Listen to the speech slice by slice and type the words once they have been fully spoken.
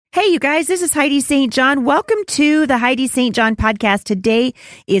Hey, you guys, this is Heidi St. John. Welcome to the Heidi St. John podcast. Today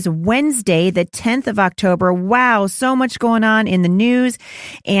is Wednesday, the 10th of October. Wow, so much going on in the news.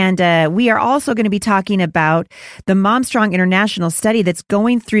 And we are also going to be talking about the MomStrong International study that's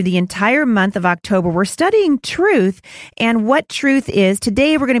going through the entire month of October. We're studying truth and what truth is.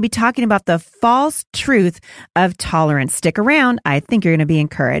 Today, we're going to be talking about the false truth of tolerance. Stick around. I think you're going to be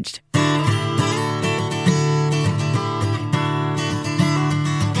encouraged.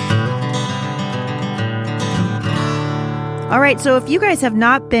 All right, so if you guys have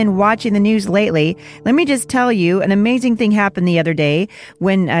not been watching the news lately, let me just tell you, an amazing thing happened the other day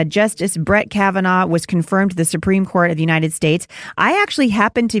when Justice Brett Kavanaugh was confirmed to the Supreme Court of the United States. I actually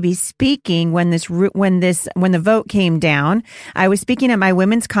happened to be speaking when the vote came down. I was speaking at my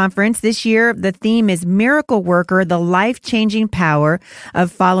women's conference this year. The theme is Miracle Worker, the life-changing power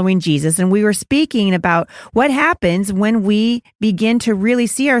of following Jesus. And we were speaking about what happens when we begin to really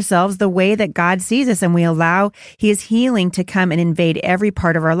see ourselves the way that God sees us and we allow His healing to come and invade every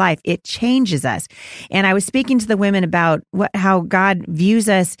part of our life. It changes us. And I was speaking to the women about how God views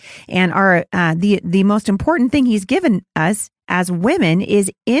us, and the most important thing He's given us as women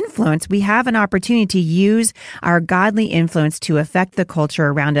is influence. We have an opportunity to use our godly influence to affect the culture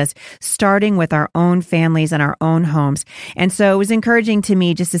around us, starting with our own families and our own homes. And so it was encouraging to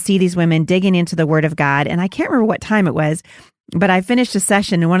me just to see these women digging into the Word of God. And I can't remember what time it was, but I finished a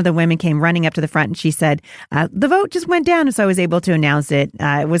session and one of the women came running up to the front and she said, the vote just went down. And so I was able to announce it.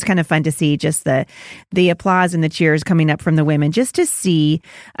 It was kind of fun to see just the applause and the cheers coming up from the women, just to see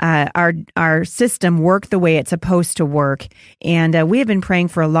our system work the way it's supposed to work. And we have been praying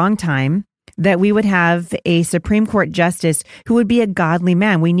for a long time that we would have a Supreme Court justice who would be a godly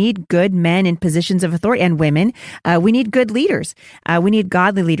man. We need good men in positions of authority, and women. We need good leaders. We need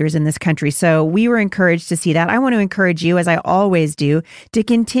godly leaders in this country. So we were encouraged to see that. I want to encourage you, as I always do, to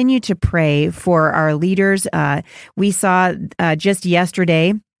continue to pray for our leaders. We saw just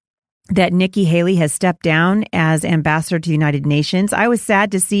yesterday that Nikki Haley has stepped down as ambassador to the United Nations. I was sad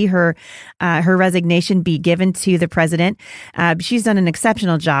to see her resignation be given to the president. She's done an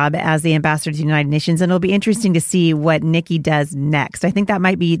exceptional job as the ambassador to the United Nations, and it'll be interesting to see what Nikki does next. I think that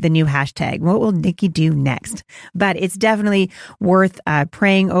might be the new hashtag. What will Nikki do next? But it's definitely worth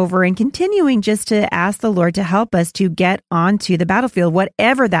praying over and continuing just to ask the Lord to help us to get onto the battlefield,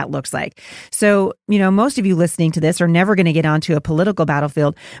 whatever that looks like. So, most of you listening to this are never going to get onto a political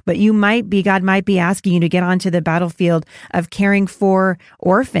battlefield, but God might be asking you to get onto the battlefield of caring for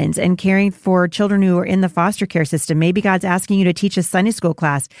orphans and caring for children who are in the foster care system. Maybe God's asking you to teach a Sunday school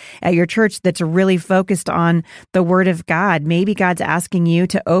class at your church that's really focused on the Word of God. Maybe God's asking you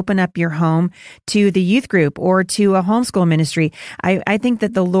to open up your home to the youth group or to a homeschool ministry. I think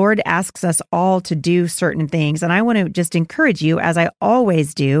that the Lord asks us all to do certain things. And I want to just encourage you, as I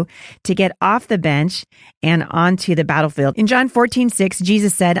always do, to get off the bench and onto the battlefield. In John 14:6,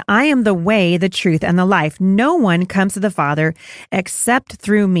 Jesus said, I am the way, the truth, and the life. No one comes to the Father except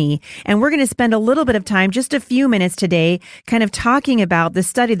through me. And we're going to spend a little bit of time, just a few minutes today, kind of talking about the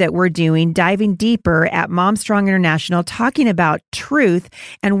study that we're doing, diving deeper at MomStrong International, talking about truth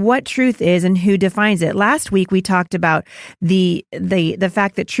and what truth is and who defines it. Last week, we talked about the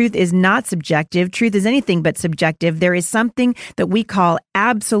fact that truth is not subjective. Truth is anything but subjective. There is something that we call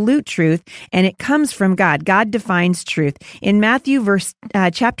absolute truth, and it comes from God. God defines truth. In Matthew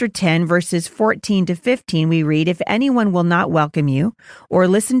chapter 10, verses 14 to 15, we read, if anyone will not welcome you or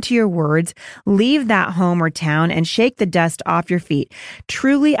listen to your words, leave that home or town and shake the dust off your feet.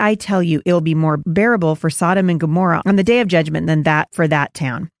 Truly, I tell you, it will be more bearable for Sodom and Gomorrah on the day of judgment than that for that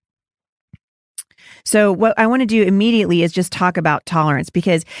town. So what I want to do immediately is just talk about tolerance,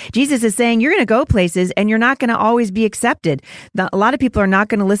 because Jesus is saying you're going to go places and you're not going to always be accepted. A lot of people are not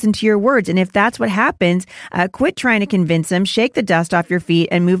going to listen to your words. And if that's what happens, quit trying to convince them, shake the dust off your feet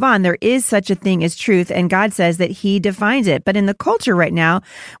and move on. There is such a thing as truth, and God says that He defines it. But in the culture right now,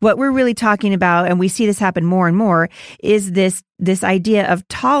 what we're really talking about, and we see this happen more and more, is this idea of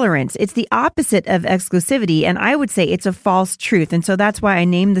tolerance. It's the opposite of exclusivity, and I would say it's a false truth. And so that's why I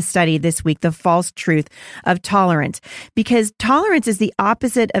named the study this week, The False Truth of Tolerance, because tolerance is the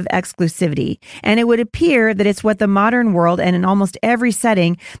opposite of exclusivity. And it would appear that it's what the modern world, and in almost every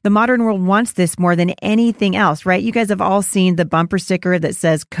setting, the modern world wants this more than anything else, right? You guys have all seen the bumper sticker that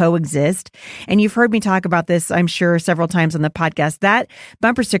says coexist. And you've heard me talk about this, I'm sure, several times on the podcast. That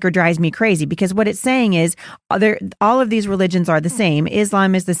bumper sticker drives me crazy, because what it's saying is all of these religions are the same.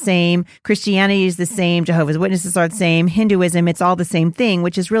 Islam is the same. Christianity is the same. Jehovah's Witnesses are the same. Hinduism, it's all the same thing,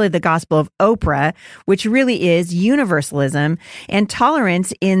 which is really the gospel of Oprah, which really is universalism. And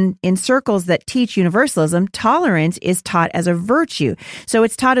tolerance in circles that teach universalism, tolerance is taught as a virtue. So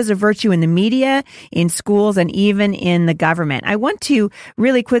it's taught as a virtue in the media, in schools, and even in the government. I want to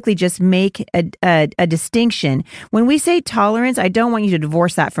really quickly just make a distinction. When we say tolerance, I don't want you to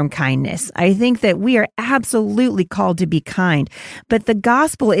divorce that from kindness. I think that we are absolutely called to be kind, but the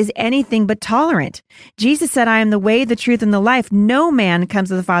gospel is anything but tolerant. Jesus said, I am the way, the truth, and the life. No man comes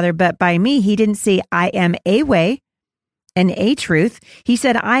to the Father but by me. He didn't say, I am a way and a truth. He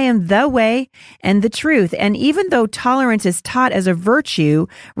said, I am the way and the truth. And even though tolerance is taught as a virtue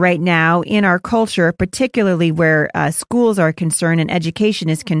right now in our culture, particularly where schools are concerned and education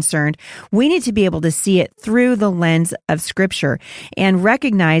is concerned, we need to be able to see it through the lens of Scripture and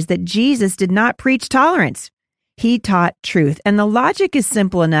recognize that Jesus did not preach tolerance. He taught truth. And the logic is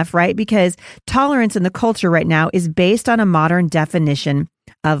simple enough, right? Because tolerance in the culture right now is based on a modern definition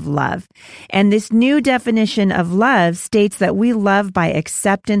of love. And this new definition of love states that we love by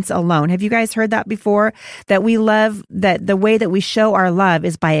acceptance alone. Have you guys heard that before? That we love, that the way that we show our love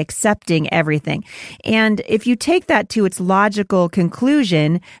is by accepting everything. And if you take that to its logical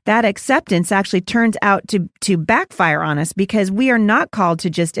conclusion, that acceptance actually turns out to backfire on us, because we are not called to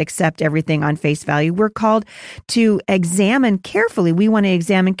just accept everything on face value. We're called to examine carefully. We want to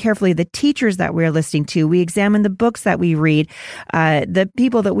examine carefully the teachers that we're listening to. We examine the books that we read, the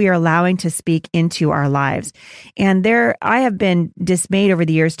people that we are allowing to speak into our lives. And I have been dismayed over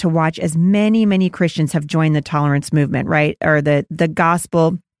the years to watch as many Christians have joined the tolerance movement, right? Or the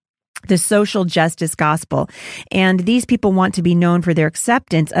gospel, the social justice gospel. And these people want to be known for their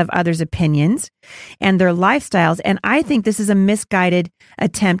acceptance of others' opinions and their lifestyles. And I think this is a misguided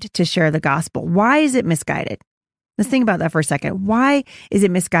attempt to share the gospel. Why is it misguided? Let's think about that for a second. Why is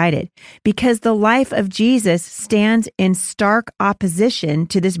it misguided? Because the life of Jesus stands in stark opposition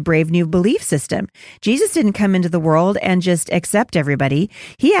to this brave new belief system. Jesus didn't come into the world and just accept everybody.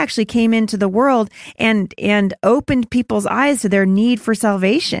 He actually came into the world and opened people's eyes to their need for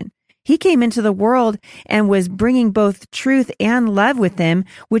salvation. He came into the world and was bringing both truth and love with him,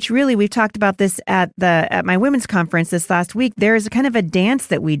 which really, we've talked about this at my women's conference this last week. There is a kind of a dance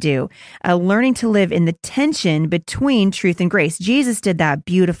that we do, learning to live in the tension between truth and grace. Jesus did that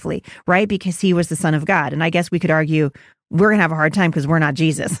beautifully, right? Because he was the Son of God. And I guess we could argue we're going to have a hard time because we're not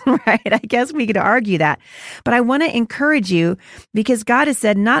Jesus, right? I guess we could argue that. But I want to encourage you, because God has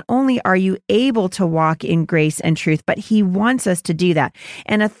said, not only are you able to walk in grace and truth, but he wants us to do that.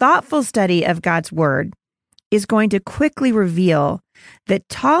 And a thoughtful study of God's word is going to quickly reveal that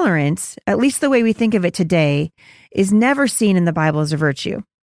tolerance, at least the way we think of it today, is never seen in the Bible as a virtue.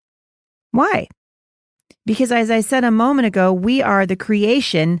 Why? Because as I said a moment ago, we are the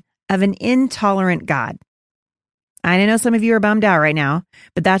creation of an intolerant God. I know some of you are bummed out right now,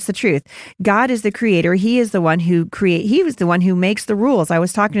 but that's the truth. God is the creator. He is the one who he was the one who makes the rules. I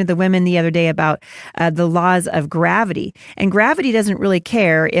was talking to the women the other day about the laws of gravity, and gravity doesn't really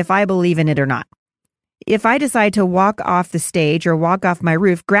care if I believe in it or not. If I decide to walk off the stage or walk off my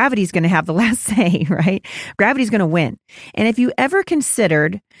roof, gravity's going to have the last say, right? Gravity's going to win. And if you ever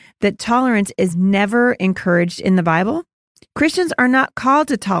considered that tolerance is never encouraged in the Bible, Christians are not called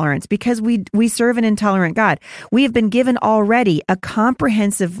to tolerance because we serve an intolerant God. We have been given already a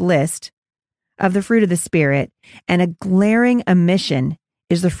comprehensive list of the fruit of the Spirit, and a glaring omission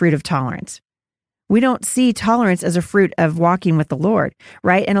is the fruit of tolerance. We don't see tolerance as a fruit of walking with the Lord,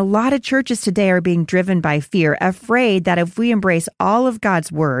 right? And a lot of churches today are being driven by fear, afraid that if we embrace all of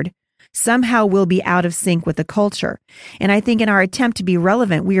God's word, somehow we'll be out of sync with the culture. And I think in our attempt to be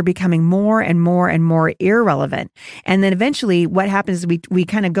relevant, we are becoming more and more and more irrelevant. And then eventually what happens is we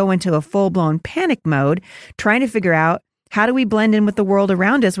kind of go into a full-blown panic mode, trying to figure out, how do we blend in with the world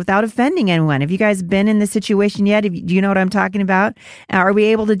around us without offending anyone? Have you guys been in this situation yet? Do you know what I'm talking about? Are we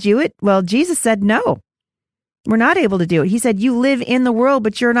able to do it? Well, Jesus said no. We're not able to do it. He said, you live in the world,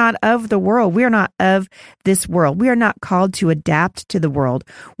 but you're not of the world. We are not of this world. We are not called to adapt to the world.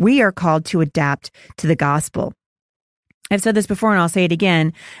 We are called to adapt to the gospel. I've said this before and I'll say it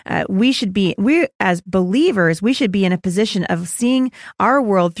again. We as believers, we should be in a position of seeing our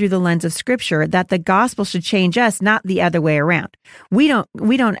world through the lens of Scripture, that the gospel should change us, not the other way around. We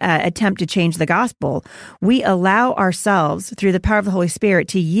don't attempt to change the gospel. We allow ourselves, through the power of the Holy Spirit,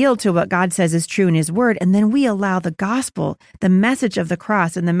 to yield to what God says is true in His Word, and then we allow the gospel, the message of the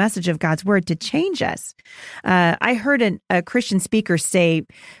cross and the message of God's Word, to change us. I heard a Christian speaker say,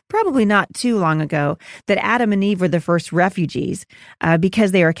 probably not too long ago, that Adam and Eve were the first refugees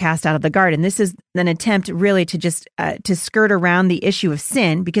because they were cast out of the garden. This is an attempt really to just to skirt around the issue of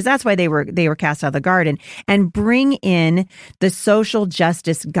sin, because that's why they were cast out of the garden, and bring in the social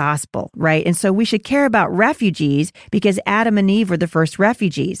justice gospel, right? And so we should care about refugees because Adam and Eve were the first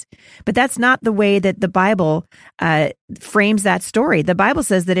refugees. But that's not the way that the Bible frames that story. The Bible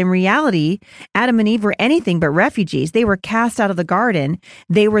says that in reality, Adam and Eve were anything but refugees. They were cast out of the garden.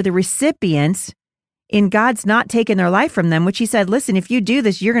 They were the recipients in God's not taking their life from them, which he said, listen, if you do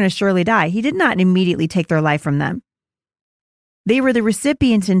this, you're going to surely die. He did not immediately take their life from them. They were the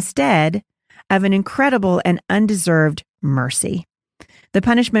recipients instead of an incredible and undeserved mercy. The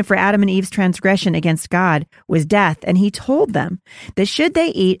punishment for Adam and Eve's transgression against God was death, and he told them that should they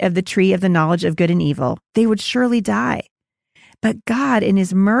eat of the tree of the knowledge of good and evil, they would surely die. But God, in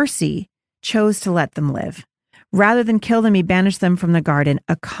his mercy, chose to let them live. Rather than kill them, he banished them from the garden,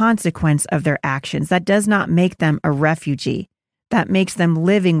 a consequence of their actions. That does not make them a refugee. That makes them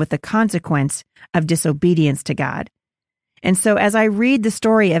living with the consequence of disobedience to God. And so as I read the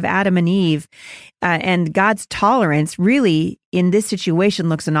story of Adam and Eve and God's tolerance, really in this situation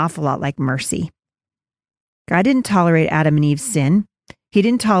looks an awful lot like mercy. God didn't tolerate Adam and Eve's sin. He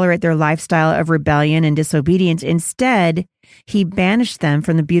didn't tolerate their lifestyle of rebellion and disobedience. Instead, he banished them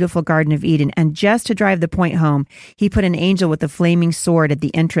from the beautiful Garden of Eden. And just to drive the point home, he put an angel with a flaming sword at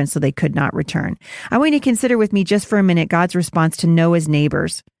the entrance so they could not return. I want you to consider with me just for a minute God's response to Noah's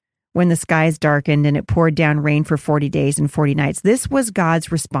neighbors when the skies darkened and it poured down rain for 40 days and 40 nights. This was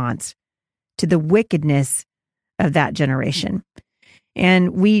God's response to the wickedness of that generation.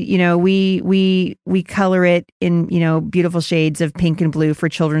 And we color it in, beautiful shades of pink and blue for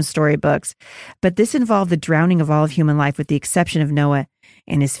children's storybooks. But this involved the drowning of all of human life with the exception of Noah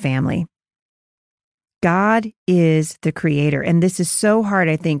and his family. God is the creator. And this is so hard,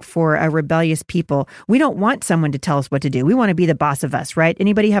 I think, for a rebellious people. We don't want someone to tell us what to do. We want to be the boss of us, right?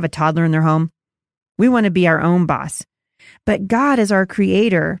 Anybody have a toddler in their home? We want to be our own boss. But God, as our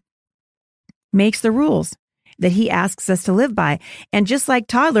creator, makes the rules that he asks us to live by. And just like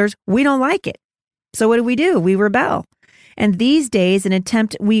toddlers, we don't like it. So what do? We rebel. And these days,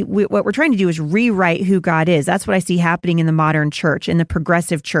 what we're trying to do is rewrite who God is. That's what I see happening in the modern church, in the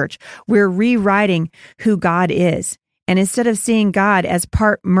progressive church. We're rewriting who God is. And instead of seeing God as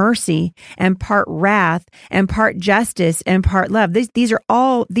part mercy and part wrath and part justice and part love, these are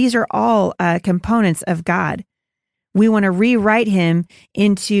all components of God. We want to rewrite him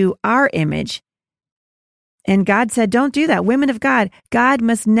into our image. And God said, don't do that. Women of God, God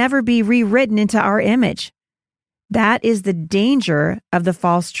must never be rewritten into our image. That is the danger of the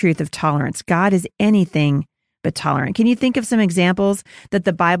false truth of tolerance. God is anything but tolerant. Can you think of some examples that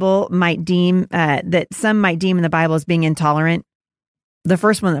the Bible might deem, that some might deem in the Bible as being intolerant? The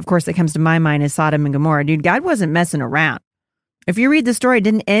first one, of course, that comes to my mind is Sodom and Gomorrah. Dude, God wasn't messing around. If you read the story, it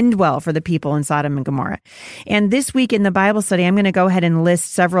didn't end well for the people in Sodom and Gomorrah. And this week in the Bible study, I'm going to go ahead and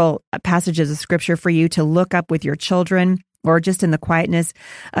list several passages of scripture for you to look up with your children or just in the quietness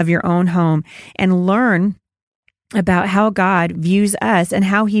of your own home and learn about how God views us and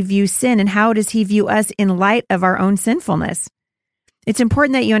how he views sin and how does he view us in light of our own sinfulness. It's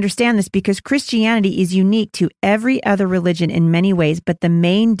important that you understand this because Christianity is unique to every other religion in many ways, but the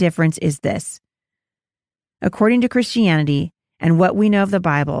main difference is this. According to Christianity, and what we know of the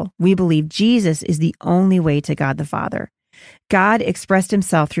Bible, we believe Jesus is the only way to God the Father. God expressed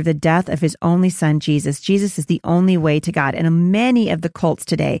himself through the death of his only son, Jesus. Jesus is the only way to God. And many of the cults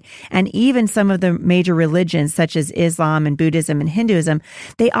today, and even some of the major religions such as Islam and Buddhism and Hinduism,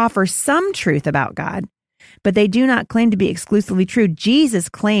 they offer some truth about God, but they do not claim to be exclusively true. Jesus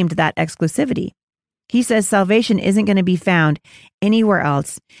claimed that exclusivity. He says salvation isn't going to be found anywhere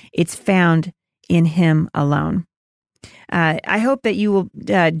else. It's found in him alone. I hope that you will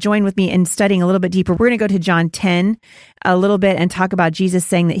join with me in studying a little bit deeper. We're going to go to John 10 a little bit and talk about Jesus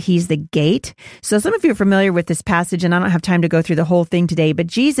saying that he's the gate. So some of you are familiar with this passage, and I don't have time to go through the whole thing today, but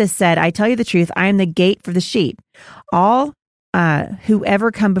Jesus said, I tell you the truth, I am the gate for the sheep. All who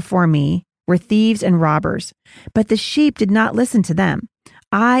ever come before me were thieves and robbers, but the sheep did not listen to them.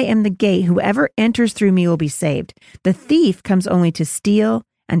 I am the gate. Whoever enters through me will be saved. The thief comes only to steal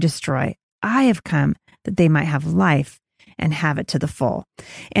and destroy. I have come that they might have life and have it to the full.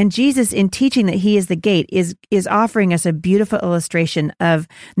 And Jesus, in teaching that he is the gate, is offering us a beautiful illustration of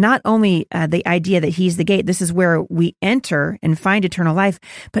not only the idea that he's the gate, this is where we enter and find eternal life,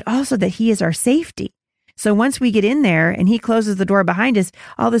 but also that he is our safety. So once we get in there and he closes the door behind us,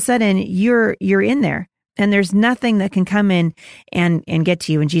 all of a sudden you're in there. And there's nothing that can come in and get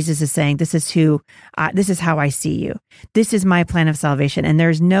to you. And Jesus is saying, this is how I see you. This is my plan of salvation. And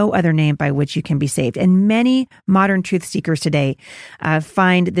there's no other name by which you can be saved. And many modern truth seekers today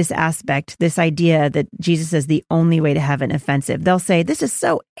find this aspect, this idea that Jesus is the only way to heaven, offensive. They'll say, this is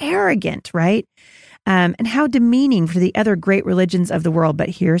so arrogant, right? And how demeaning for the other great religions of the world. But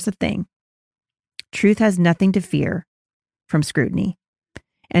here's the thing. Truth has nothing to fear from scrutiny.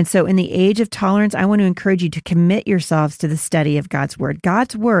 And so in the age of tolerance, I want to encourage you to commit yourselves to the study of God's word.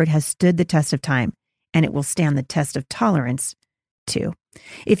 God's word has stood the test of time, and it will stand the test of tolerance too.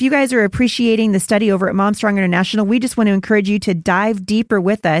 If you guys are appreciating the study over at Mom Strong International, we just want to encourage you to dive deeper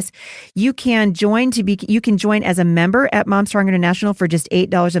with us. You can join as a member at Mom Strong International for just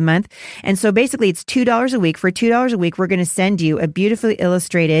 $8 a month. And so basically it's $2 a week. For $2 a week, we're going to send you a beautifully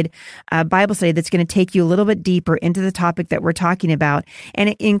illustrated Bible study that's going to take you a little bit deeper into the topic that we're talking about. And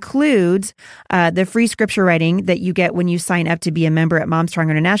it includes the free scripture writing that you get when you sign up to be a member at Mom Strong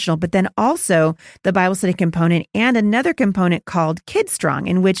International, but then also the Bible study component and another component called Kids Strong,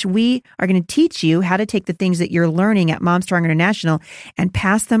 in which we are going to teach you how to take the things that you're learning at Mom Strong International and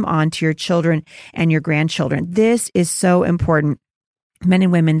pass them on to your children and your grandchildren. This is so important, men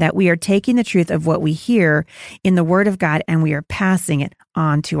and women, that we are taking the truth of what we hear in the Word of God and we are passing it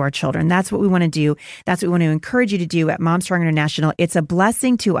on to our children. That's what we want to do. That's what we want to encourage you to do at Mom Strong International. It's a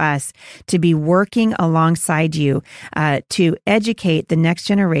blessing to us to be working alongside you to educate the next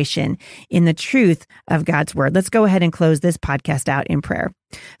generation in the truth of God's Word. Let's go ahead and close this podcast out in prayer.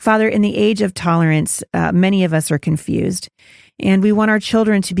 Father, in the age of tolerance, many of us are confused, and we want our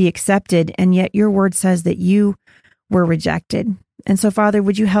children to be accepted, and yet your Word says that you were rejected. And so, Father,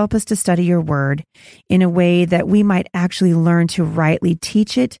 would you help us to study your word in a way that we might actually learn to rightly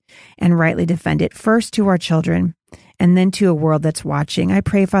teach it and rightly defend it, first to our children and then to a world that's watching. I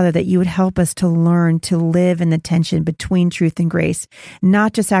pray, Father, that you would help us to learn to live in the tension between truth and grace,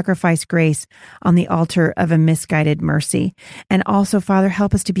 not to sacrifice grace on the altar of a misguided mercy. And also, Father,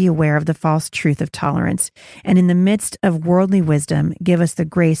 help us to be aware of the false truth of tolerance. And in the midst of worldly wisdom, give us the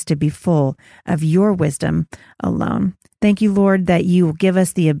grace to be full of your wisdom alone. Thank you, Lord, that you will give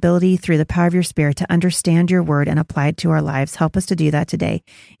us the ability through the power of your Spirit to understand your word and apply it to our lives. Help us to do that today.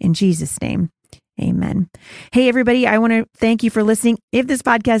 In Jesus' name. Amen. Hey, everybody, I want to thank you for listening. If this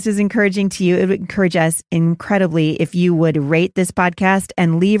podcast is encouraging to you, it would encourage us incredibly if you would rate this podcast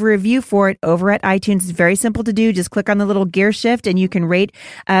and leave a review for it over at iTunes. It's very simple to do. Just click on the little gear shift and you can rate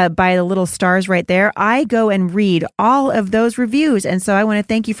by the little stars right there. I go and read all of those reviews. And so I want to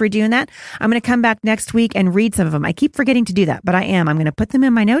thank you for doing that. I'm going to come back next week and read some of them. I keep forgetting to do that, but I am. I'm going to put them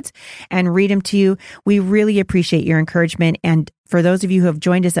in my notes and read them to you. We really appreciate your encouragement. And for those of you who have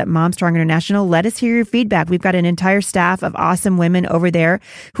joined us at Mom Strong International, let us hear your feedback. We've got an entire staff of awesome women over there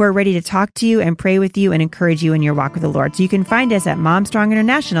who are ready to talk to you and pray with you and encourage you in your walk with the Lord. So you can find us at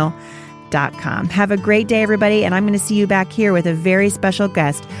momstronginternational.com. Have a great day, everybody. And I'm going to see you back here with a very special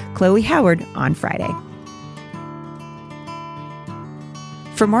guest, Chloe Howard, on Friday.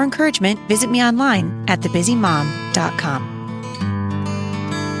 For more encouragement, visit me online at thebusymom.com.